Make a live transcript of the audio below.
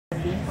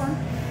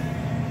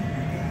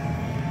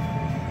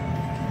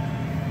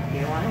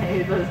I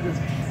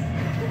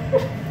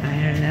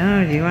don't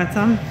know. Do you want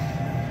some?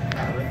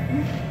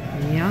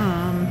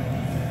 Yum.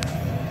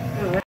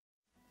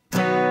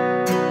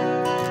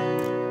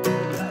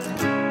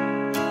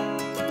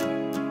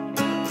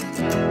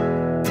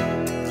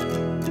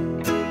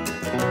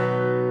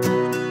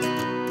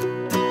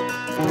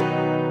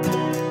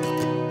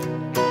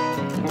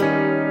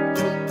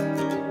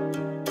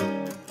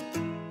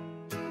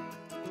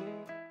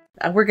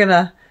 We're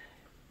gonna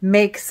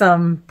make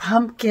some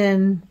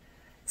pumpkin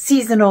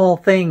seasonal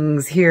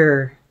things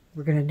here.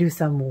 We're gonna do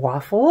some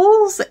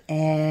waffles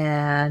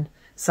and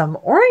some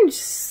orange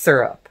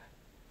syrup.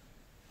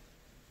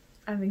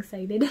 I'm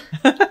excited.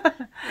 I'm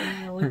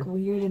gonna look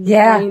weird in the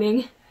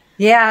lighting.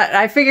 Yeah,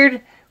 I figured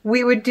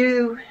we would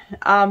do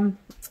a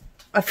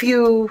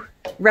few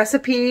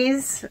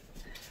recipes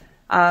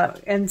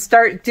and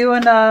start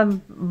doing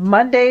a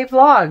Monday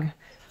vlog.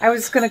 I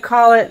was gonna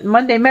call it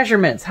Monday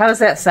Measurements. How does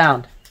that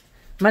sound?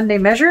 Monday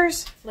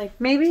Measures? Like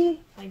maybe?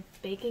 Like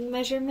baking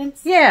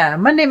measurements? Yeah,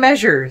 Monday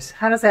Measures.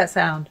 How does that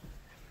sound?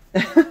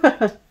 What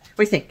do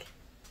you think?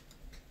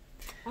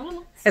 I don't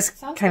know. It's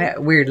kind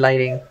of weird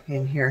lighting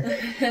in here.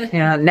 You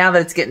know, now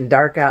that it's getting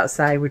dark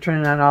outside, we're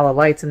turning on all the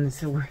lights, and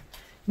so we're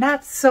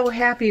not so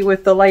happy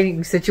with the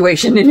lighting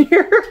situation in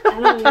here. I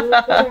don't know, you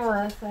look better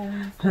last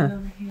time.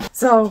 Over here.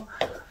 So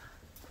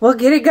we'll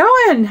get it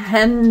going,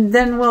 and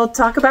then we'll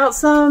talk about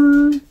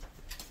some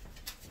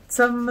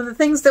of the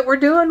things that we're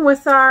doing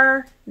with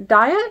our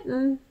diet,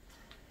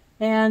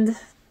 and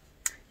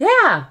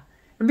yeah,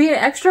 it'll be an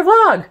extra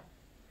vlog.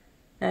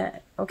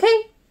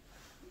 Okay.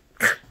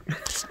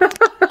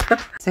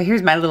 So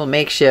here's my little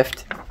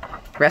makeshift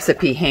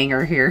recipe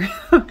hanger here.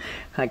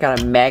 I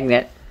got a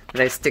magnet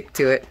that I stick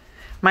to it.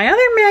 My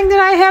other magnet,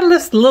 I had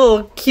this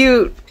little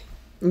cute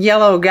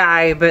yellow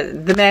guy,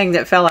 but the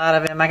magnet fell out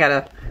of him. I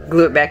gotta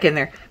glue it back in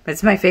there. But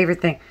it's my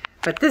favorite thing.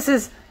 But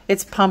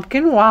it's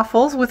pumpkin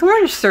waffles with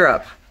orange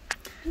syrup.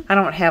 I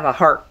don't have a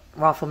heart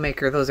waffle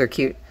maker. Those are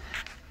cute.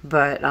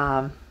 But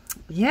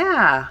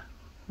yeah,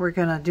 we're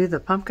gonna do the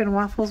pumpkin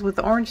waffles with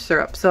the orange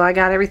syrup. So I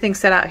got everything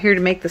set out here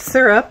to make the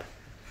syrup.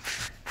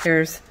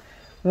 There's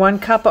 1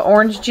 cup of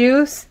orange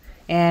juice,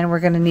 and we're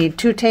gonna need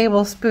 2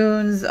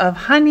 tablespoons of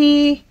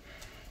honey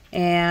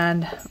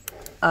and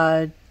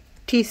a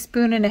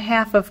teaspoon and a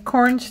half of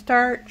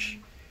cornstarch.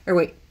 Or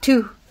wait,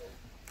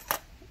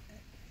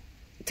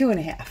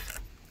 2.5.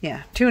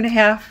 Yeah,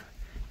 2.5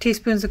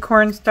 teaspoons of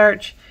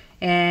cornstarch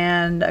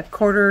and a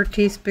 1/4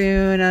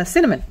 teaspoon of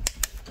cinnamon.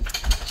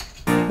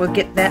 We'll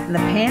get that in the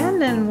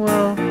pan and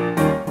we'll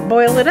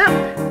boil it up.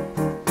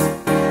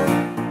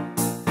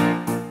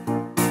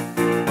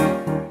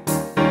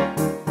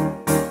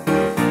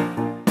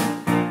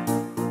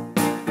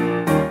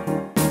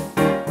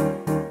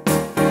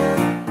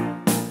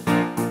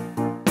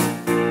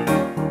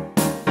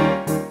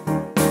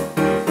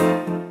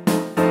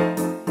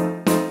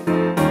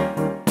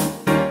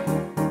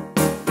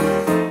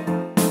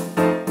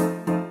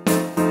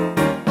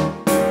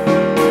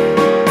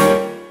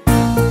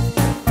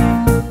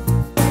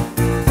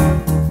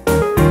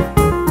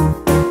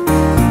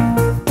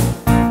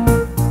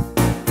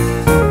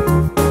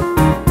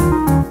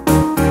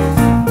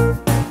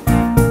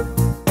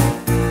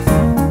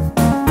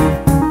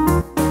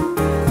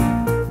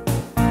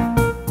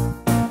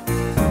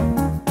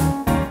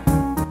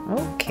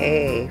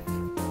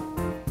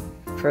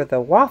 For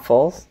the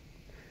waffles,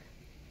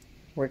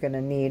 we're going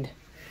to need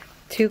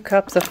 2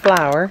 cups of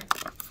flour.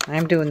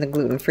 I'm doing the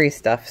gluten-free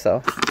stuff,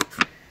 so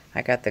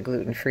I got the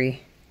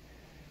gluten-free.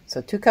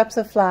 So 2 cups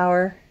of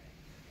flour,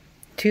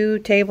 2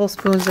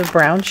 tablespoons of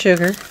brown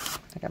sugar.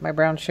 I got my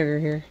brown sugar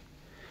here.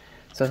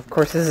 So of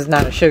course this is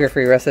not a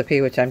sugar-free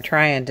recipe, which I'm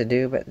trying to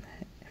do, but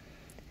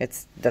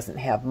it doesn't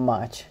have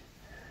much.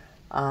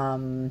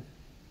 I'm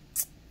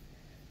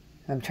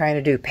trying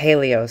to do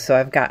paleo, so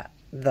I've got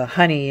the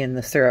honey in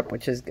the syrup,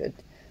 which is good.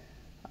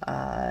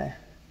 A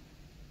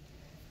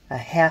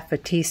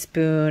 1/2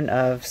 teaspoon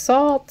of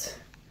salt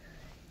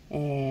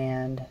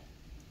and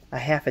a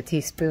 1/2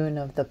 teaspoon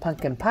of the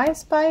pumpkin pie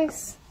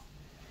spice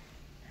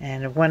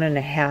and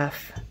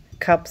 1.5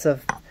 cups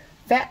of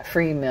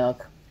fat-free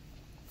milk,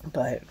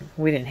 but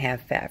we didn't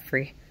have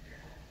fat-free.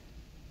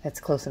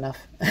 That's close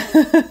enough.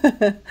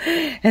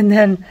 And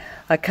then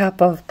a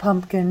cup of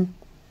pumpkin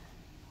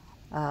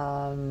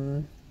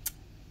and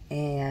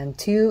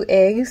 2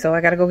 eggs, so I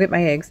gotta go get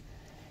my eggs,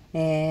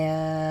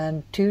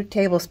 and 2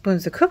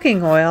 tablespoons of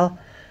cooking oil.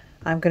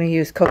 I'm gonna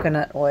use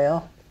coconut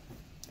oil.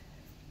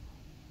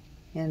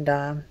 And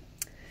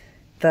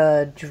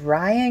the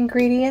dry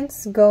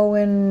ingredients go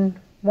in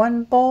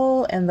 1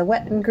 bowl and the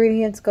wet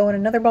ingredients go in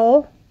another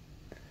bowl.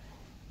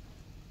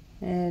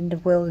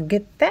 And we'll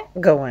get that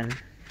going.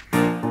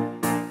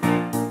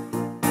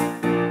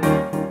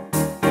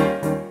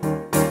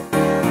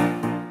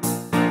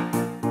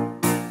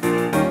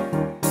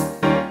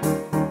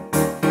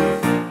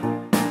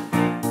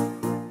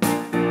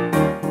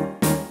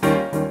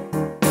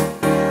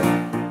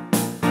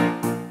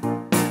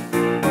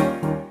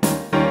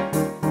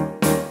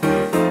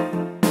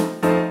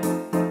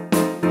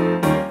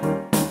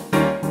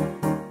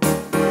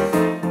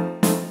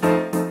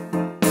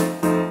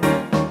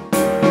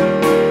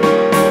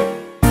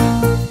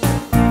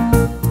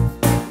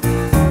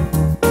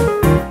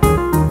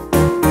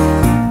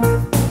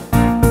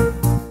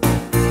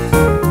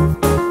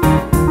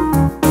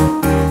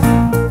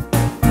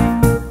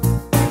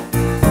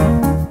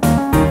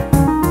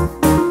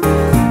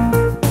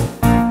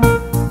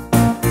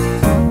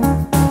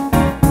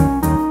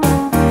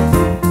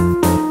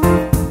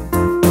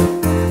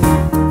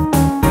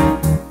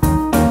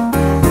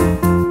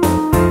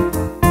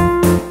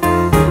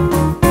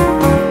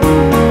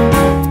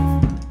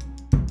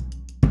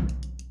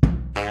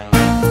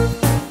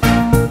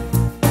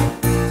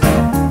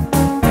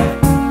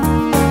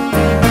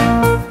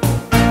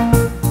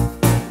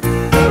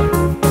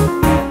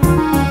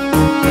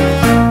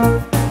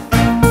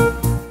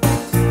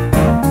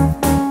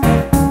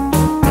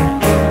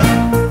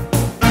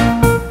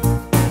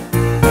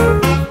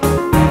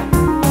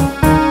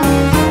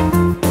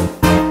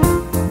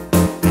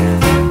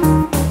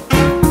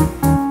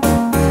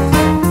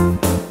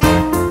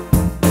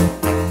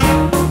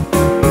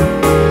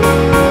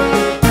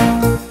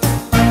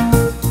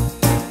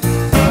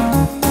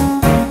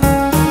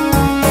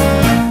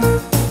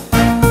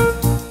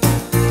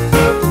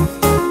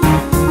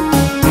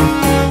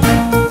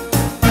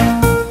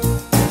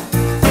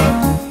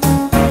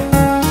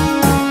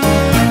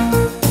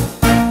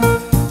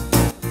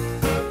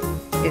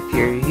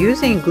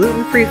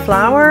 gluten-free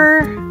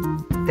flour,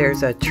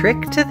 there's a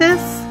trick to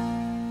this.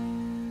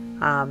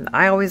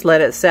 I always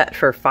let it set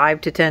for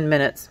 5 to 10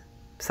 minutes,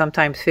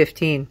 sometimes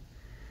 15,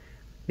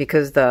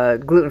 because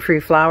the gluten-free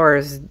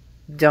flours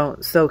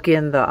don't soak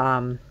in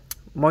the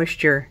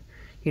moisture,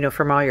 you know,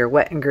 from all your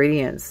wet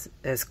ingredients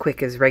as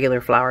quick as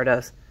regular flour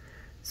does.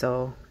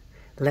 So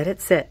let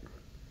it sit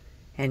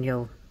and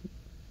you'll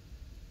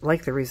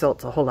like the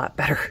results a whole lot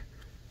better.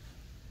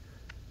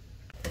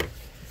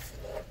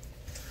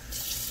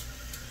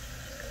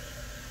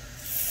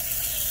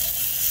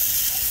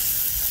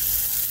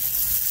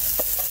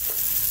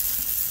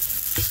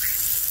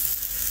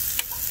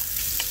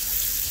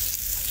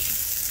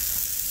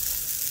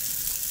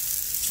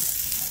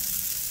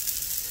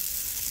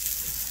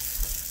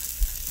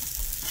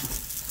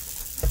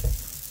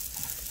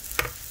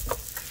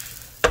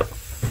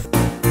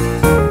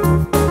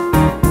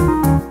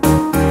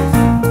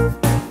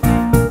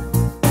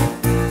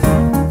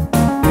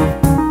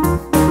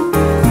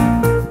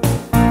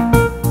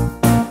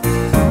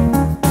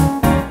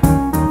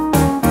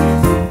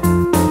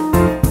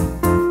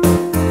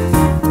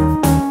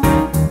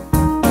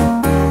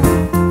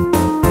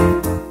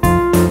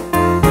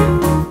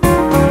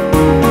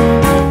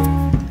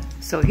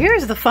 So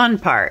here's the fun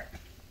part.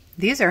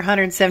 These are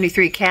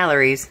 173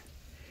 calories,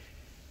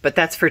 but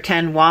that's for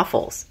 10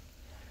 waffles.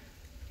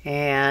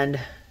 And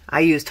I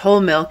used whole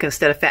milk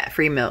instead of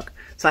fat-free milk.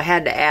 So I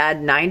had to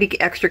add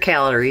 90 extra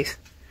calories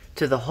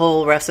to the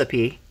whole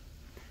recipe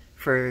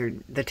for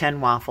the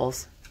 10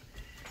 waffles.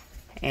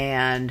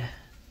 And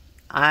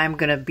I'm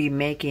gonna be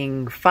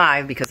making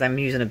 5 because I'm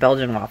using a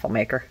Belgian waffle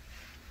maker.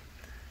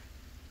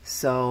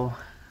 So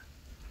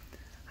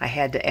I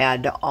had to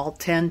add all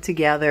 10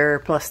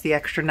 together plus the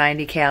extra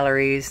 90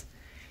 calories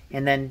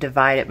and then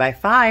divide it by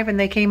 5, and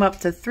they came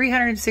up to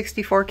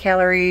 364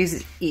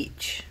 calories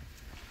each.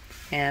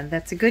 And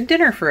that's a good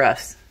dinner for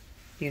us.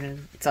 You know,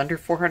 it's under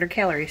 400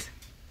 calories.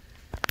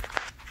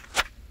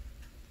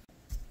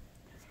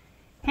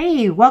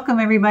 Hey,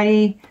 welcome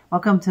everybody.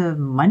 Welcome to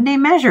Monday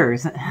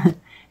Measures.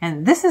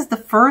 And this is the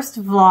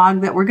first vlog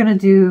that we're gonna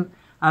do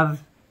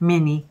of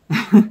mini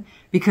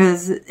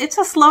because it's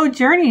a slow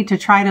journey to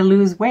try to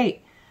lose weight.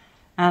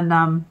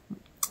 And,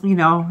 you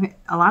know,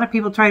 a lot of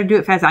people try to do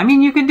it fast. I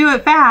mean, you can do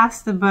it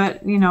fast,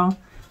 but, you know,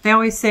 they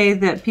always say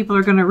that people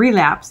are going to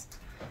relapse.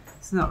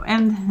 So,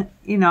 and,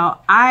 you know,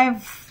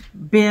 I've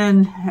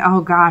been,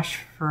 oh gosh,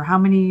 for how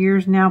many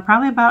years now?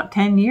 Probably about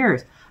 10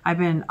 years. I've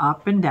been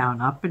up and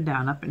down, up and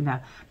down, up and down.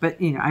 But,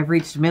 you know, I've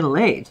reached middle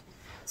age.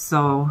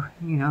 So,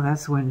 you know,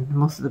 that's when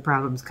most of the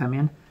problems come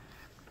in.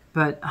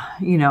 But,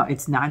 you know,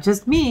 it's not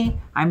just me.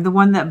 I'm the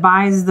one that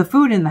buys the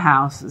food in the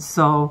house.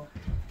 So,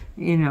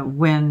 you know,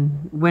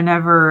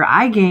 whenever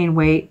I gain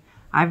weight,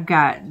 I've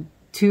got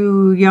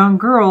 2 young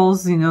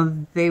girls, you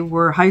know, they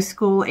were high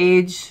school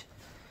age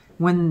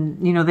when,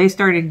 you know, they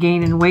started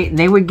gaining weight, and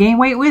they would gain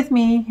weight with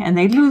me and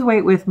they'd lose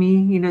weight with me.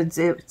 You know,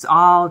 it's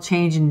all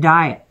change in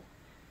diet.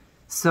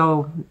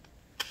 So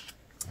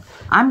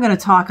I'm going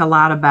to talk a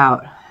lot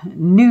about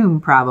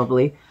Noom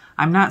probably.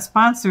 I'm not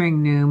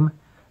sponsoring Noom,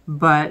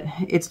 but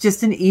it's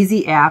just an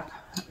easy app.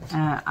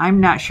 I'm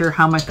not sure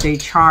how much they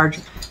charge,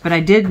 but I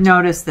did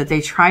notice that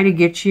they try to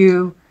get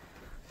you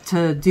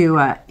to do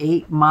a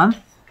 8-month,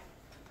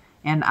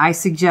 and I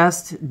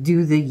suggest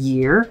do the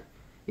year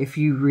if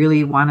you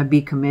really want to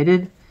be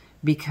committed,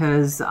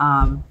 because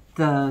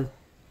the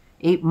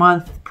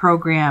 8-month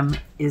program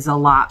is a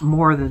lot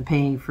more than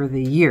paying for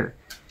the year.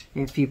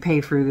 If you pay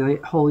for the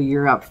whole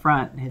year up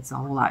front, it's a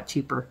whole lot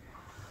cheaper.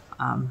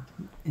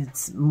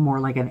 It's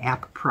more like an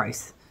app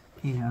price,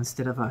 you know,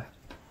 instead of a,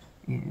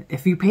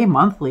 if you pay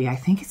monthly, I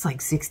think it's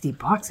like 60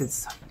 bucks.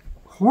 It's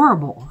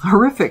horrible,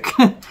 horrific.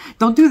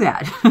 Don't do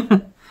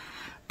that.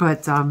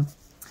 But,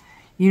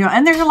 you know,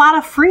 and there's a lot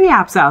of free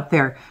apps out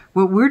there.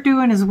 What we're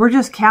doing is we're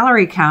just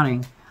calorie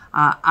counting.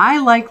 I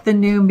like the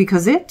Noom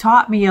because it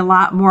taught me a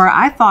lot more.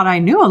 I thought I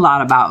knew a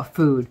lot about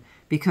food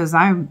because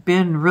I've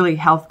been really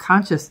health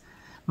conscious.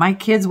 My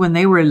kids, when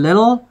they were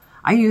little,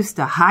 I used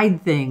to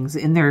hide things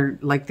in their,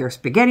 like their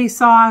spaghetti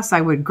sauce.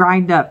 I would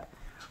grind up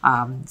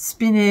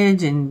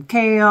spinach and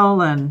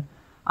kale and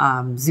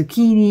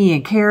zucchini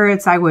and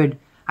carrots. I would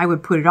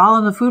put it all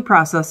in the food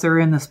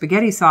processor in the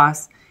spaghetti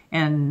sauce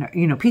and,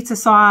 you know, pizza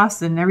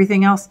sauce and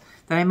everything else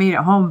that I made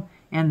at home,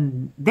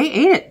 and they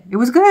ate it. It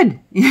was good.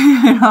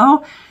 You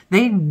know,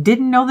 they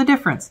didn't know the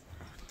difference.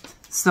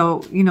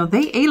 So, you know,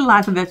 they ate a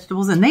lot of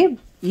vegetables and they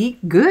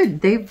eat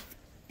good. They've,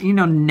 you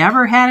know,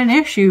 never had an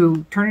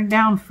issue turning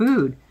down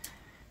food.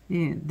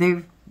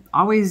 They've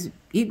always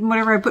eaten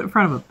whatever I put in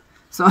front of them.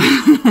 So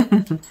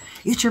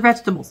eat your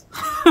vegetables.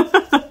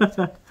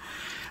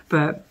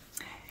 But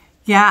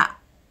yeah,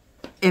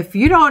 if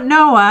you don't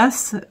know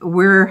us,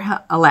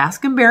 we're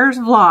Alaskan Bears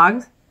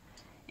Vlogs,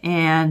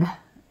 and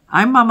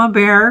I'm Mama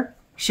Bear,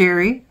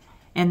 Sherry,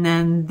 and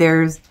then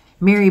there's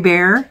Mary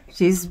Bear.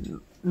 She's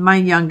my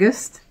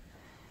youngest.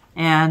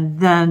 And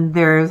then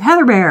there's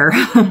Heather Bear.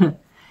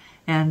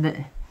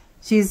 And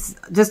she's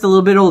just a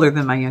little bit older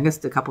than my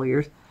youngest, a couple of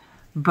years.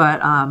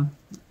 But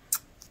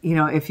you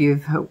know, if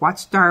you've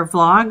watched our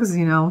vlogs,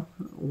 you know,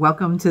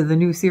 welcome to the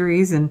new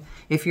series. And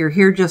if you're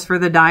here just for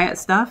the diet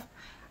stuff,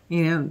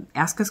 you know,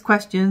 ask us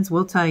questions.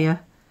 We'll tell you.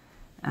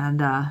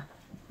 And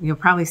you'll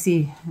probably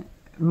see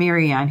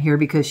Mary on here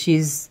because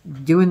she's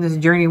doing this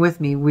journey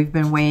with me. We've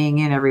been weighing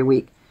in every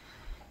week.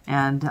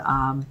 And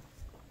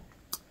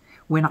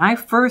when I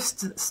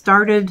first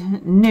started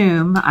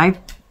Noom, I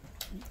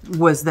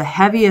was the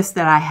heaviest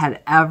that I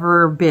had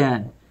ever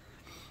been.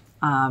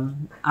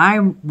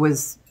 I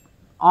was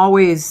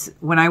always,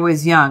 when I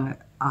was young,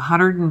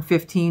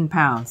 115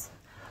 pounds.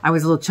 I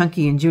was a little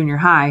chunky in junior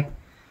high,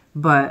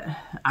 but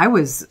I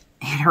was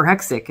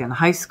anorexic in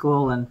high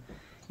school and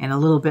a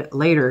little bit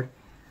later.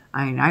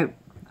 I mean, I'm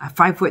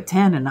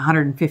 5'10" and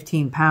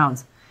 115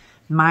 pounds.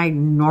 My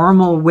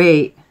normal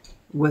weight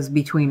was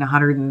between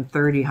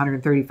 130,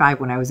 135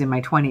 when I was in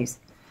my 20s.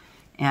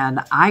 And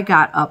I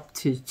got up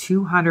to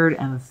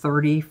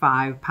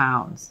 235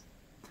 pounds.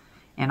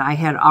 And I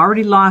had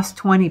already lost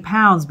 20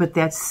 pounds, but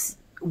that's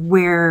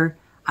where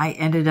I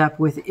ended up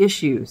with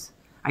issues.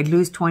 I'd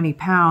lose 20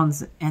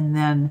 pounds and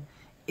then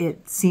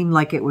it seemed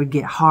like it would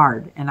get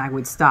hard and I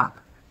would stop.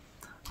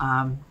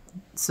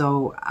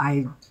 So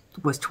I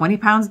was 20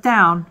 pounds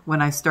down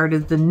when I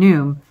started the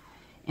Noom,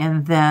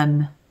 and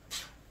then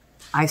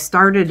I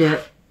started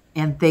it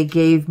and they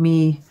gave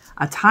me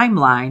a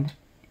timeline,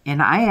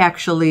 and I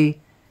actually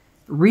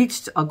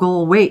reached a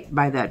goal weight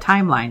by that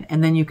timeline.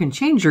 And then you can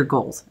change your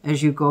goals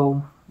as you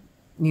go,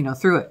 you know,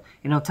 through it.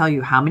 And it'll tell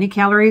you how many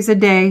calories a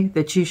day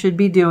that you should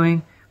be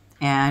doing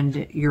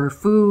and your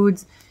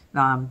foods.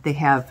 They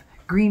have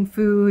green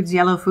foods,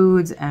 yellow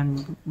foods,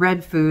 and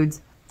red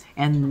foods.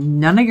 And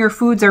none of your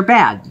foods are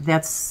bad.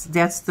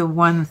 That's the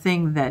one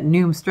thing that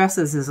Noom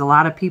stresses is a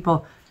lot of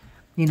people,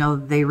 you know,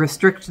 they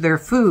restrict their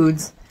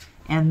foods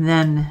and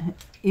then,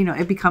 you know,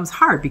 it becomes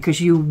hard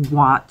because you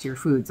want your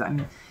foods. I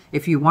mean,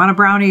 if you want a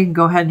brownie,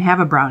 go ahead and have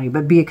a brownie,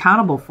 but be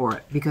accountable for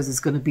it because it's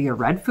going to be a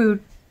red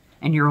food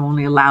and you're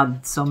only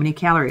allowed so many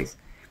calories.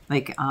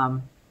 Like,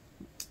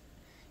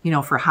 you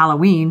know, for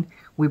Halloween,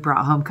 we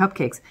brought home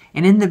cupcakes.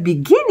 And in the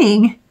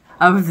beginning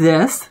of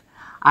this,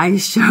 I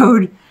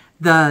showed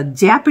the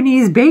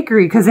Japanese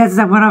bakery because that's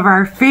one of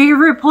our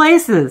favorite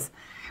places.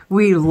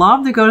 We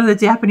love to go to the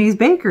Japanese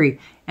bakery.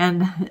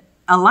 And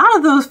a lot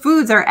of those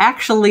foods are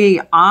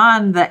actually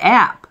on the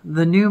app,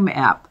 the Noom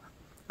app.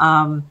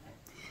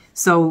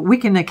 So we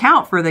can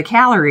account for the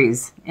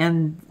calories.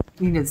 And,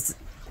 you know,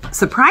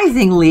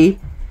 surprisingly,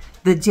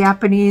 the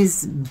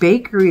Japanese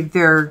bakery,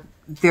 they're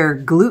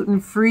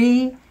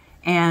gluten-free,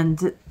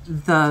 and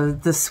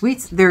the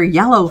sweets, they're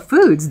yellow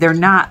foods. They're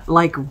not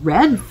like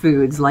red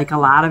foods like a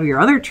lot of your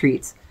other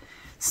treats.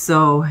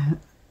 So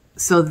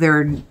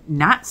they're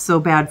not so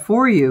bad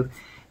for you.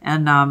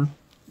 And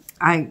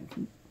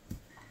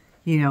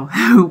you know,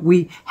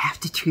 we have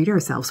to treat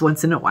ourselves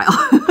once in a while.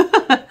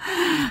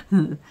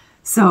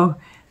 So,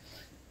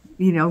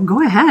 you know,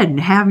 go ahead and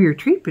have your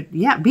treat, but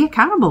yeah, be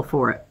accountable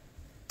for it.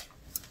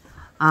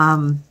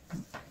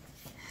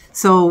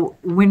 So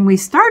when we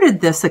started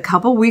this a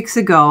couple weeks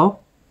ago,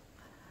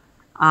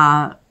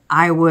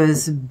 I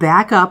was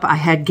back up. I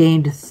had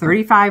gained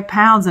 35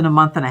 pounds in a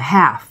month and a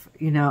half.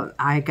 You know,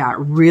 I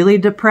got really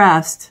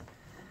depressed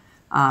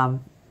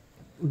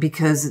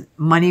because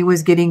money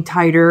was getting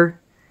tighter.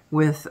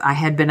 I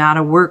had been out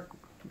of work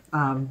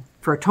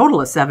for a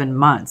total of 7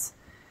 months.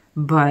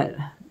 But,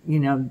 you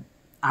know,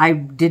 I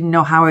didn't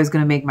know how I was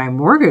going to make my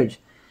mortgage.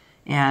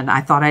 And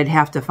I thought I'd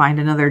have to find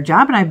another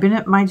job. And I've been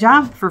at my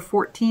job for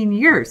 14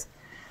 years.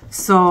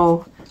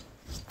 So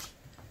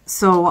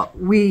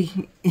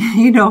we,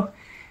 you know,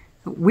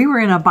 we were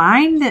in a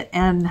bind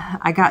and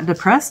I got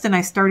depressed and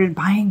I started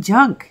buying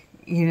junk,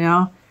 you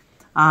know.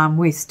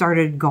 We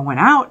started going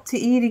out to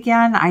eat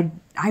again. I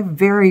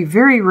very,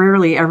 very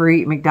rarely ever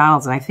eat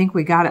McDonald's. And I think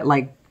we got it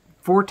like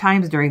 4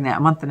 times during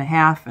that month and a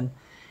half.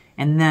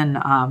 And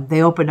then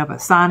they opened up a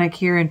Sonic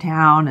here in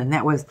town, and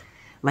that was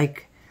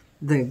like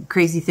the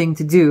crazy thing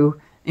to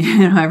do.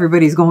 You know,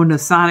 everybody's going to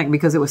Sonic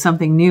because it was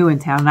something new in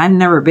town. I'd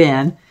never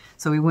been.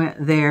 So we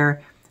went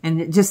there,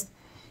 and it just,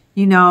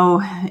 you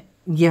know,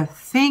 you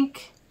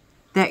think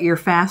that your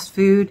fast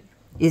food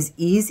is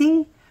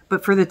easy,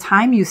 but for the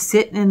time you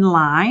sit in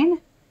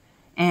line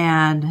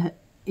and,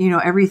 you know,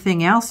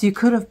 everything else, you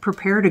could have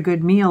prepared a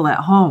good meal at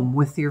home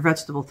with your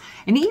vegetables.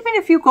 And even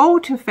if you go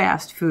to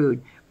fast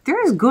food,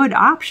 there's good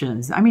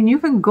options. I mean, you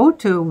can go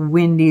to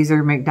Wendy's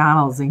or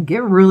McDonald's and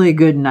get really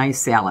good, nice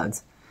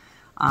salads.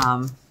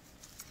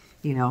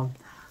 You know,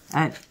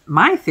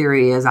 my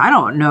theory is I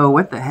don't know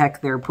what the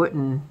heck they're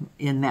putting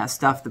in that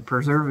stuff, the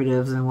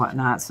preservatives and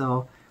whatnot.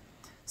 So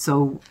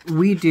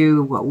we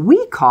do what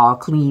we call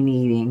clean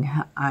eating.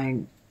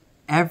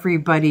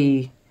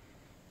 Everybody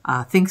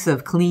thinks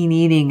of clean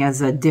eating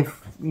as a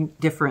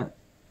different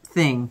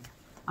thing.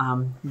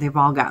 They've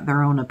all got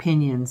their own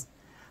opinions,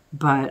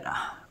 but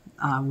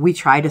we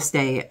try to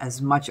stay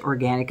as much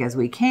organic as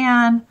we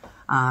can,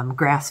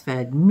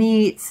 grass-fed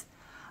meats.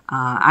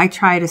 I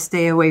try to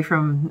stay away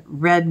from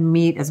red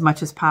meat as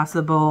much as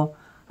possible,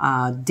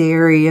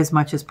 dairy as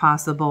much as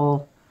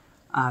possible.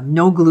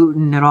 no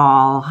gluten at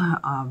all.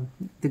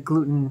 The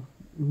gluten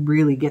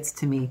really gets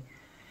to me.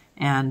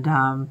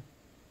 And,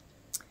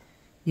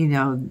 you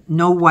know,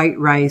 no white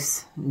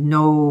rice,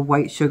 no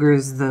white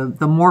sugars.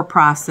 The more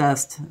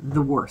processed,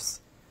 the worse.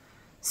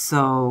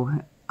 So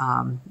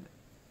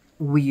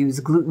we use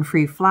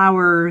gluten-free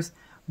flours,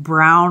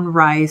 brown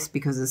rice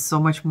because it's so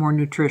much more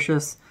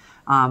nutritious.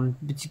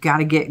 But you got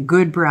to get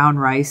good brown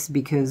rice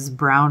because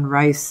brown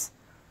rice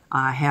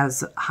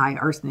has high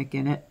arsenic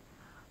in it.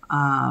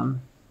 You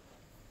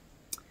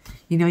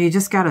know, you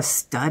just got to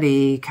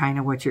study kind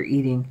of what you're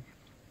eating.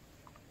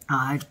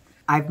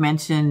 I've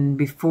mentioned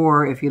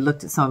before, if you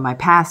looked at some of my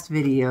past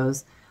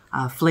videos,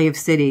 Flav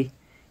City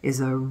is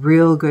a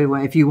real good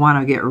one if you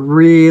want to get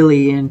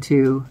really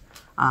into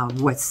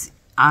what's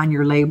on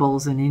your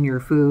labels and in your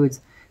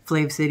foods.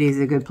 Flav City is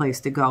a good place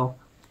to go.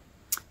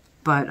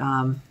 But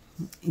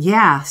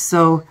yeah,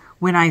 so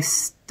when I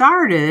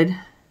started,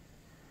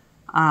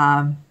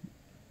 well,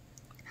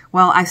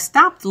 I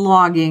stopped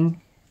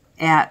logging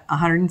at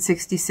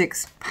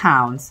 166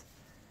 pounds.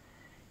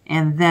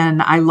 And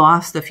then I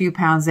lost a few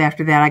pounds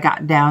after that. I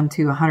got down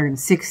to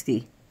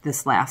 160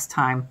 this last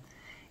time.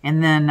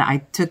 And then I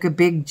took a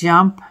big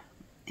jump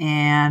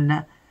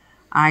and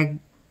I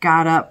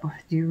got up.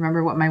 Do you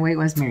remember what my weight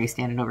was? Mary's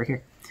standing over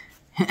here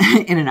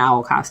in an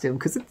owl costume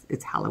because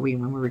it's Halloween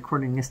when we're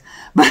recording this.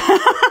 But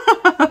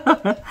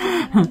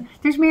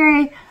there's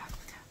Mary.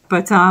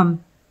 But I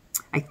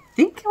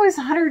think it was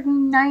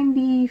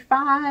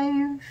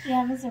 195.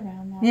 Yeah, it was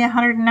around that. Yeah,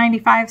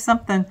 195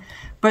 something.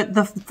 But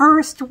the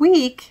first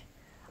week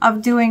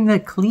of doing the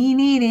clean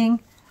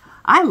eating,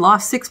 I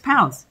lost 6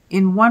 pounds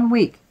in 1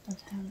 week.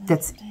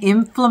 That's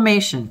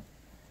inflammation.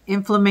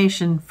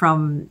 Inflammation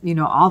from, you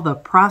know, all the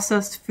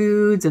processed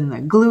foods and the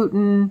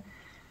gluten.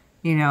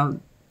 You know,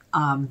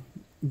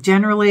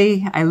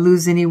 generally I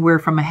lose anywhere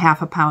from a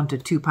half a pound to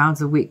 2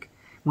 pounds a week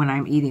when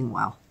I'm eating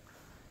well,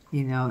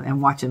 you know,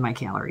 and watching my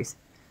calories.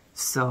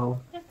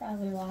 So I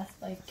probably lost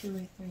like 2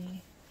 or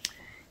 3.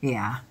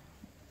 Yeah.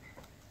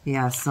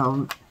 Yeah,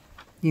 so,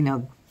 you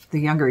know, the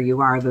younger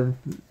you are, the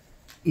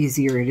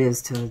easier it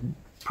is to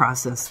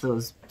process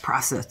those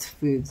processed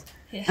foods.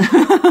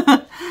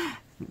 Yeah.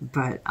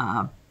 But,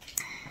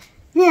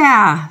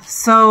 yeah,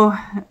 so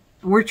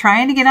we're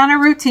trying to get on a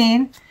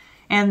routine.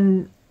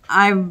 And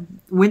I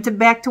went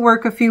back to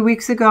work a few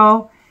weeks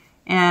ago,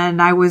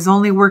 and I was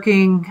only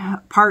working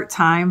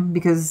part-time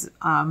because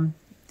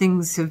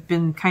things have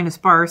been kind of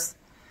sparse.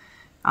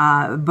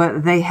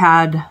 But they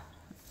had,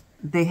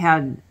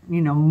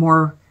 you know,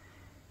 more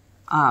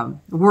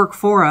work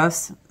for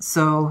us.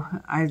 So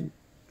I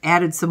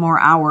added some more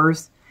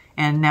hours,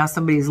 and now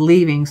somebody's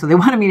leaving. So they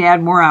wanted me to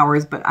add more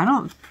hours, but I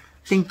don't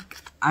think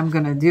I'm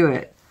going to do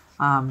it.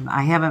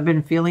 I haven't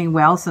been feeling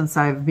well since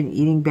I've been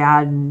eating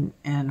bad,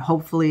 and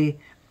hopefully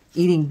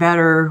eating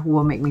better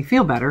will make me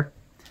feel better.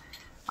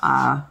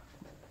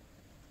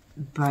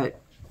 But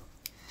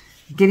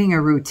getting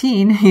a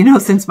routine, you know,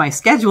 since my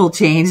schedule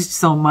changed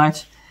so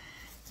much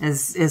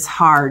is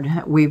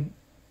hard. We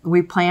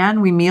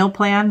meal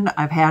plan.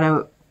 I've had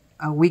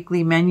a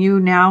weekly menu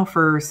now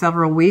for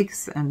several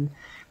weeks, and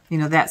you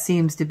know, that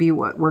seems to be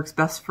what works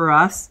best for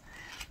us.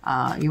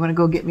 You want to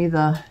go get me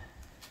the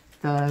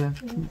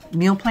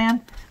meal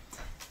plan?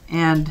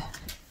 And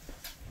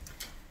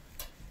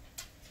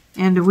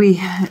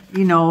we,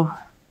 you know,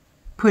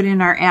 put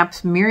in our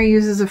apps. Mary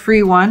uses a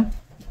free one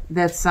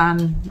that's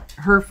on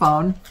her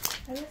phone,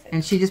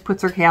 and she just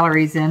puts her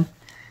calories in.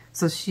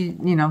 So she,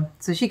 you know,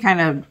 so she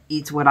kind of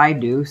eats what I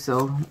do.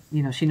 So,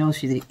 you know, she knows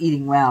she's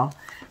eating well.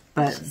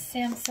 But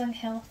Samsung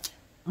Health.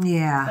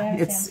 Yeah,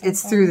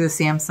 it's through the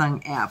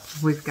Samsung app.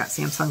 We've got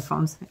Samsung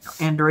phones,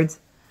 Androids.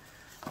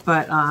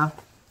 But I've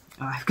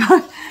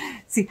got,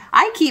 see,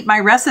 I keep my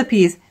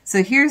recipes.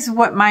 So here's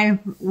what my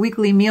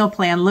weekly meal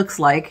plan looks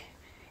like.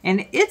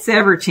 And it's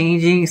ever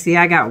changing. See,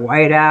 I got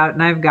white out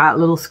and I've got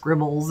little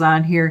scribbles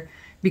on here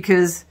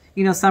because,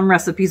 you know, some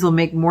recipes will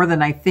make more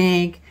than I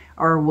think,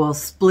 or we'll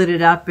split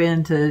it up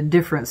into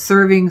different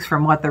servings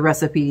from what the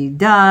recipe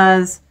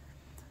does.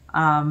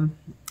 I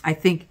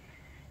think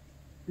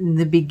in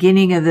the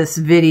beginning of this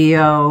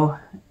video,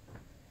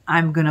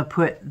 I'm going to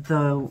put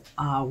the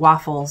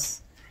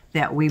waffles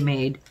that we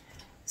made.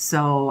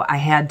 So I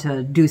had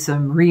to do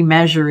some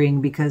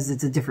remeasuring because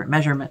it's a different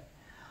measurement.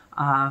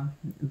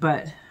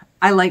 But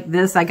I like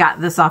this. I got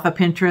this off of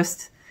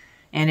Pinterest,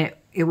 and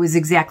it was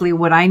exactly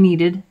what I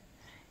needed.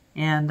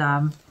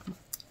 And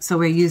so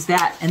we use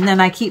that. And then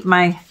I keep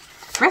my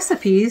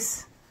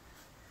recipes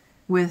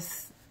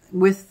with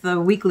the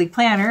weekly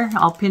planner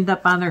all pinned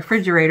up on the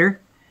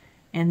refrigerator.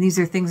 And these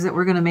are things that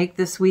we're going to make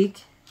this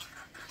week.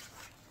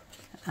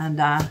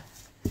 And,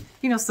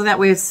 you know, so that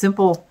way it's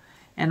simple.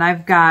 And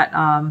I've got,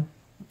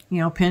 you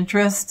know,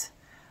 Pinterest.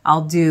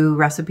 I'll do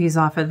recipes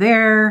off of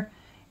there.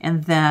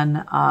 And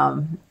then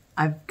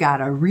I've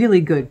got a really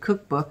good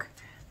cookbook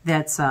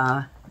that's,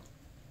 you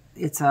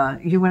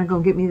want to go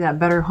get me that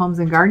Better Homes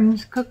and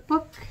Gardens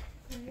cookbook?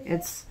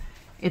 It's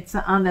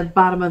on the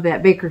bottom of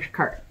that baker's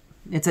cart.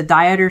 It's a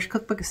dieter's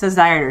cookbook. It says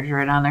dieters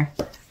right on there.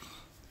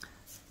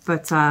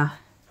 But,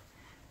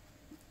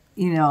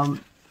 you know,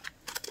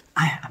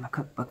 I'm a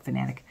cookbook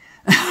fanatic.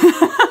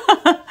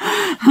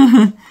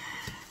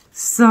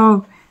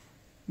 So,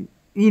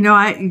 you know,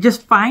 I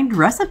just find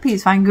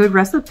recipes, find good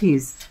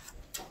recipes.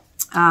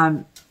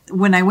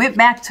 When I went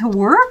back to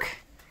work,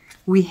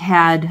 we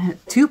had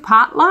 2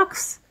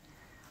 potlucks.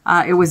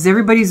 It was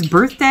everybody's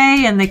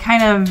birthday, and they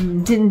kind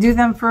of didn't do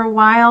them for a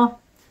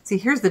while. See,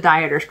 here's the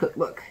Dieter's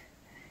Cookbook.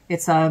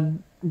 It's a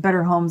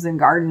Better Homes and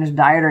Gardens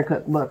Dieter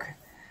Cookbook.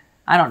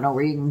 I don't know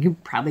where you can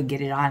probably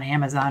get it on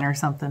Amazon or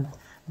something.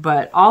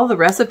 But all the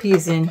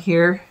recipes in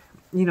here,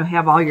 you know,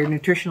 have all your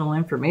nutritional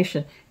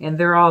information, and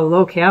they're all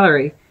low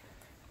calorie.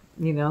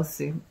 You know,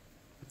 see,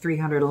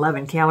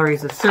 311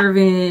 calories a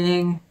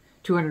serving,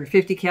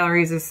 250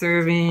 calories a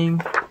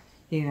serving,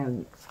 you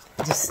know,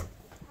 just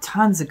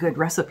tons of good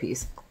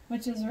recipes.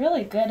 Which is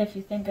really good if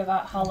you think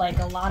about how, like,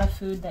 a lot of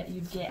food that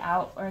you'd get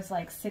out is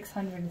like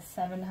 600,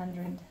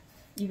 700,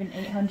 even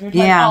 800,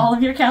 yeah. Like all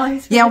of your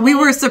calories. Yeah, we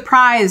were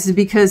surprised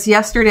because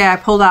yesterday I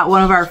pulled out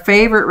one of our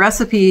favorite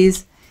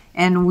recipes,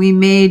 and we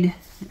made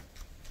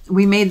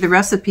the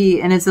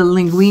recipe, and it's a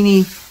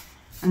linguine.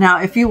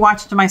 Now, if you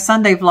watched my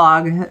Sunday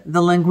vlog,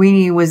 the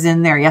linguine was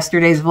in there,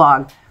 yesterday's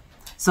vlog.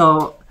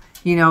 So,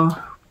 you know,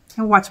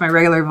 watch my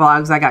regular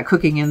vlogs. I got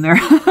cooking in there.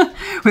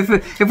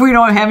 If we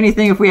don't have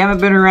anything, if we haven't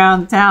been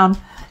around town,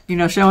 you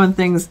know, showing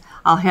things,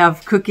 I'll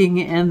have cooking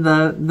in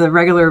the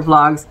regular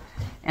vlogs.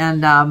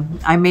 And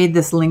I made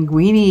this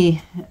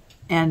linguine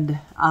and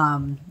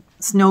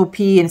snow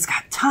pea, and it's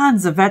got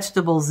tons of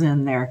vegetables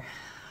in there.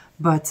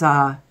 But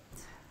I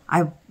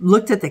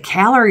looked at the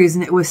calories,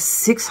 and it was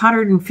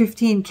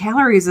 615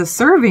 calories a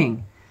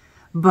serving.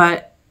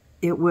 But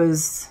it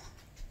was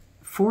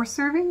 4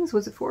 servings?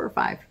 Was it 4 or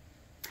 5?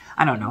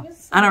 I don't know.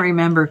 I don't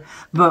remember.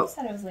 But I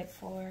said it was like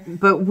 4.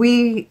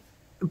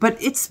 But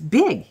it's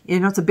big. You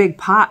know, it's a big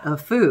pot of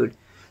food.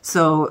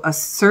 So a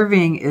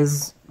serving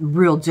is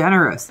real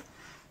generous.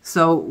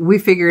 So we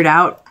figured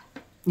out,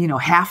 you know,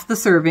 half the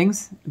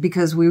servings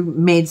because we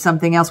made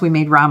something else. We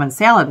made ramen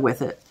salad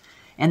with it.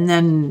 And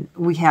then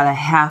we had a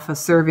half a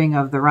serving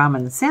of the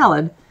ramen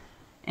salad,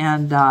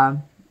 and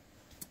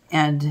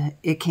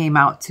it came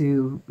out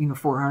to, you know,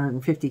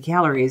 450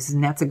 calories,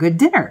 and that's a good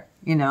dinner,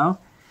 you know.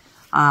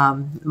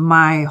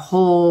 My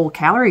whole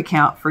calorie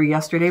count for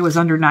yesterday was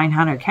under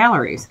 900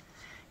 calories,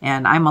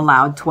 and I'm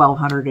allowed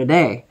 1,200 a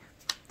day.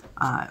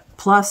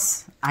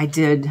 Plus, I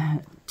did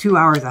 2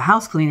 hours of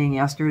house cleaning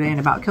yesterday and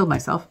about killed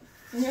myself.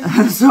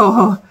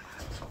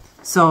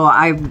 So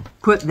I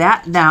put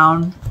that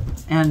down,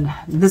 and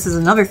this is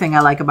another thing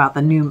I like about the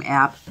Noom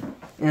app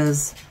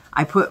is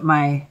I put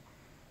my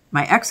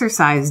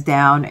exercise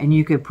down, and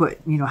you could put,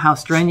 you know, how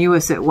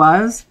strenuous it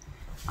was,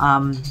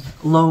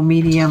 low,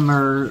 medium,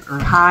 or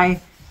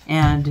high,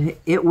 and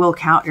it will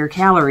count your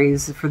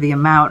calories for the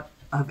amount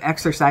of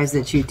exercise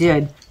that you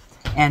did,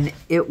 and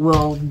it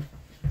will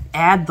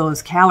add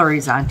those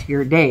calories onto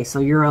your day, so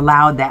you're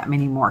allowed that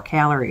many more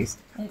calories.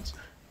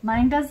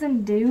 Mine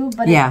doesn't do,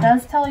 but yeah. It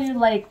does tell you,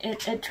 like,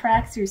 it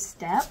tracks your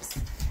steps.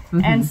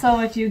 Mm-hmm. And so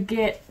if you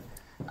get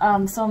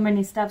so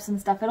many steps and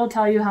stuff, it'll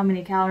tell you how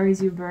many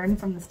calories you burn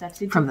from the steps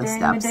you took during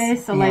the day.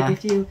 So, yeah. Like,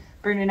 if you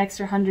burn an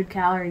extra 100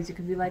 calories, you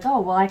could be like,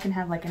 oh, well, I can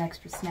have, like, an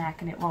extra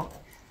snack, and it won't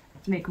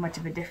make much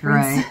of a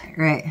difference. Right,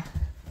 right.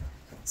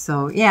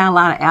 So, yeah, a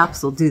lot of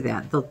apps will do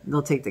that.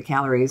 They'll take the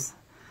calories.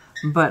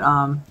 But,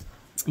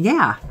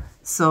 yeah,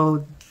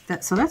 so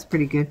that's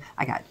pretty good.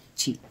 I got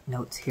cheat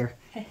notes here.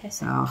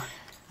 So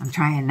I'm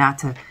trying not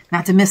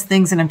to miss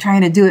things, and I'm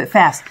trying to do it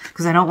fast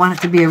because I don't want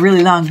it to be a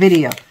really long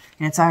video,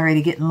 and it's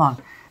already getting long.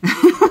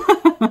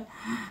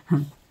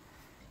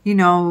 You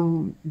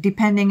know,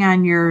 depending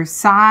on your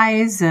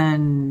size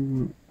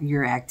and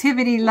your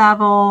activity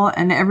level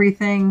and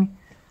everything,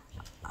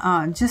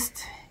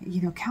 just,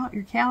 you know, count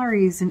your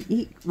calories and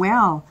eat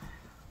well.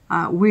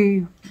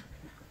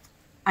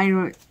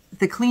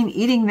 The clean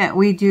eating that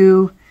we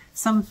do,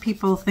 some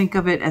people think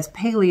of it as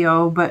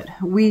paleo, but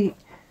we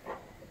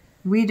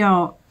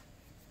don't,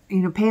 you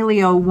know,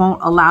 paleo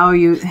won't allow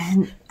you.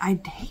 I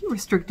hate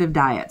restrictive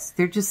diets.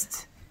 They're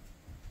just,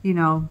 you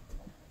know,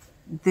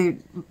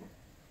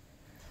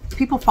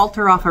 people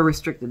falter off of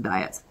restricted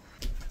diets.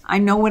 I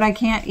know what I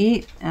can't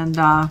eat, and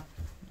I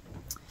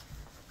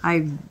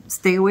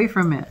stay away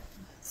from it.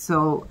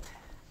 So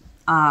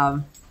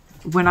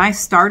when I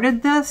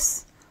started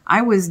this,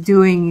 I was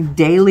doing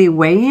daily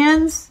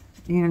weigh-ins.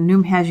 You know,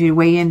 Noom has you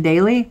weigh in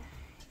daily,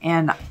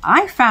 and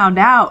I found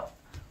out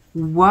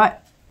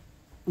what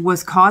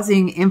was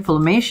causing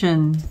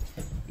inflammation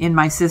in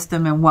my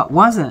system and what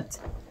wasn't.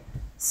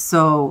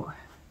 So,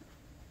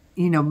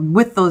 you know,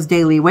 with those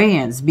daily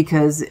weigh-ins,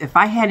 because if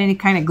I had any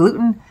kind of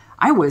gluten,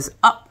 I was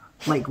up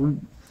like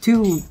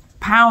 2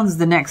 pounds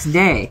the next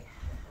day.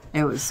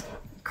 It was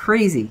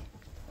crazy.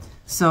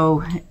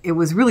 So it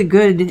was really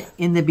good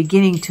in the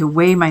beginning to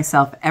weigh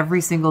myself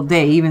every single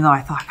day, even though I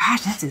thought,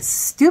 gosh, that is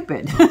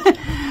stupid.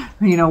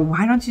 You know,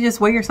 why don't you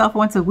just weigh yourself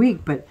once a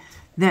week? But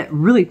that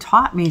really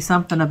taught me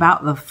something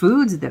about the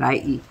foods that I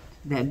eat,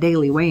 that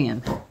daily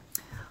weigh-in.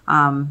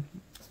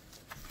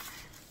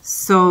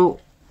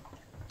 So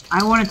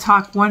I want to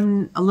talk a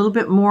little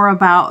bit more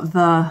about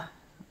the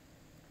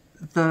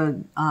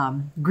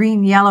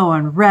green, yellow,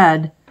 and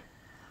red,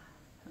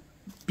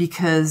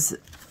 because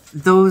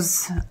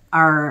those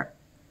are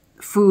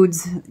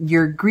foods.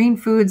 Your green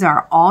foods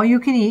are all you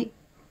can eat.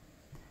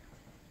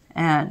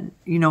 And,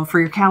 you know,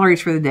 for your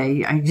calories for the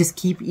day, I just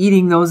keep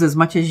eating those as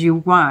much as you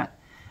want.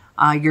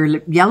 Your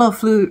yellow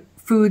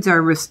foods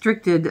are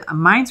restricted.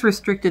 Mine's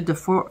restricted to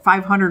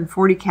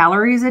 540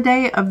 calories a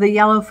day of the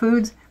yellow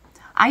foods.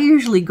 I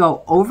usually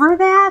go over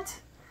that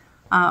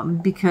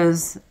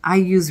because I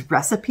use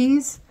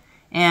recipes,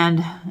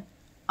 and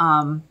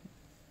I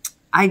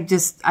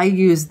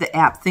use the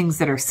app, things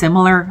that are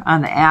similar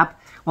on the app.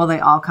 Well, they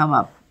all come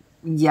up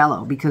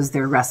yellow because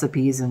they're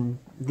recipes, and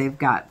they've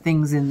got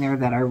things in there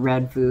that are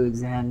red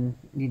foods and,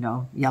 you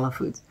know, yellow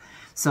foods.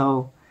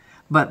 So,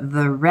 but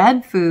the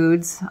red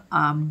foods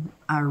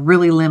are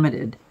really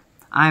limited.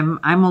 I'm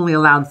only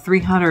allowed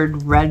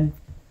 300 red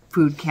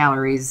food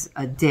calories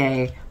a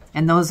day,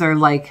 and those are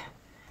like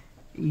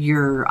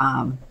your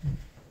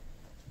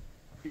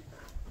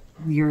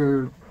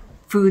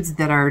foods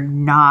that are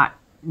not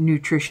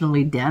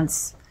nutritionally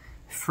dense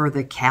for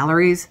the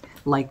calories.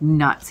 Like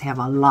nuts have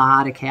a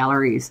lot of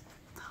calories.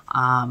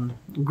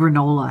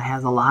 Granola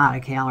has a lot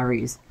of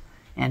calories,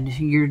 and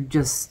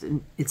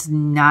it's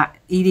not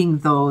eating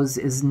those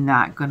is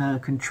not going to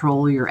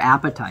control your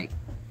appetite.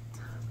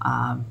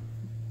 And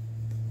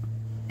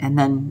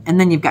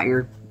then you've got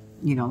your,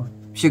 you know,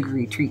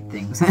 sugary treat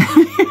things.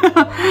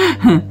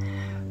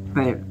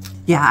 But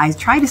yeah, I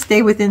try to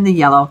stay within the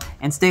yellow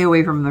and stay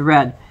away from the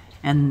red.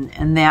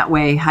 And that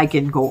way I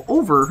can go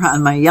over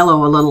on my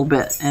yellow a little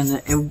bit,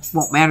 and it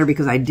won't matter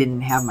because I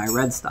didn't have my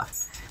red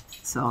stuff.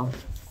 So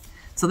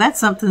that's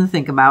something to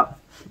think about.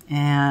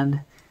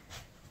 And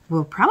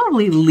we'll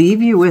probably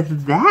leave you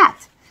with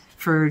that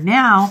for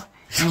now.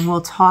 And we'll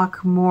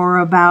talk more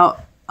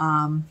about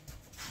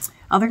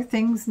other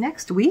things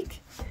next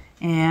week.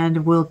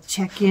 And we'll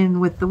check in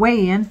with the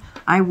weigh-in.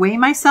 I weigh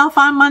myself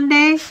on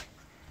Monday,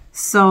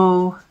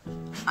 so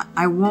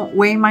I won't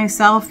weigh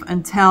myself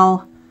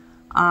until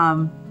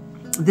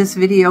this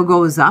video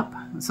goes up.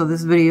 So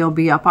this video will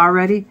be up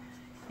already,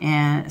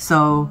 and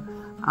so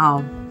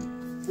I'll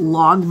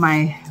log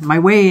my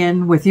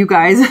weigh-in with you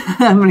guys.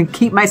 I'm going to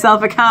keep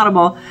myself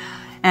accountable,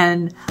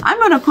 and I'm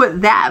going to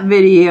put that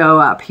video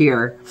up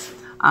here.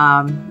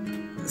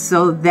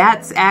 So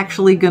that's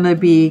actually going to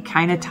be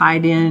kind of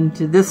tied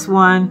into this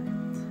one,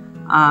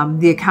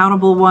 the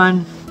accountable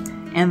one,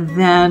 and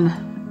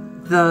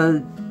then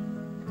the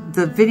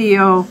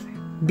video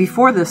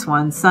before this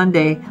one,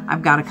 Sunday,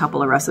 I've got a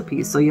couple of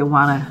recipes, so you'll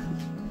want to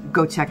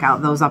go check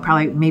out those. I'll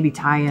probably maybe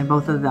tie in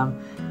both of them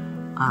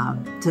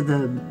to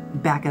the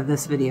back of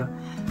this video.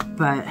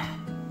 But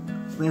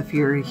if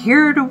you're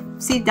here to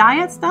see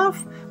diet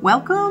stuff,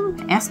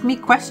 welcome. Ask me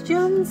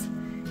questions,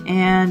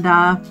 and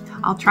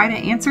I'll try to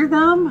answer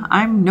them.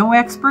 I'm no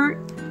expert.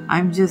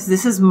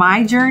 This is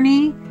my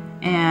journey,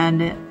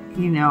 and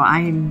you know,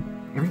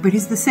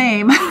 everybody's the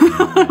same.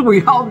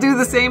 We all do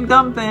the same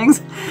dumb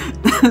things.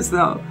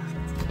 So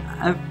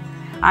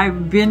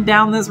I've been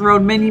down this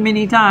road many,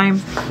 many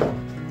times.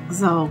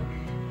 So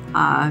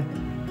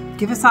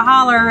give us a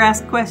holler,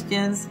 ask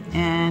questions,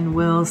 and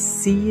we'll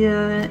see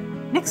you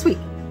next week.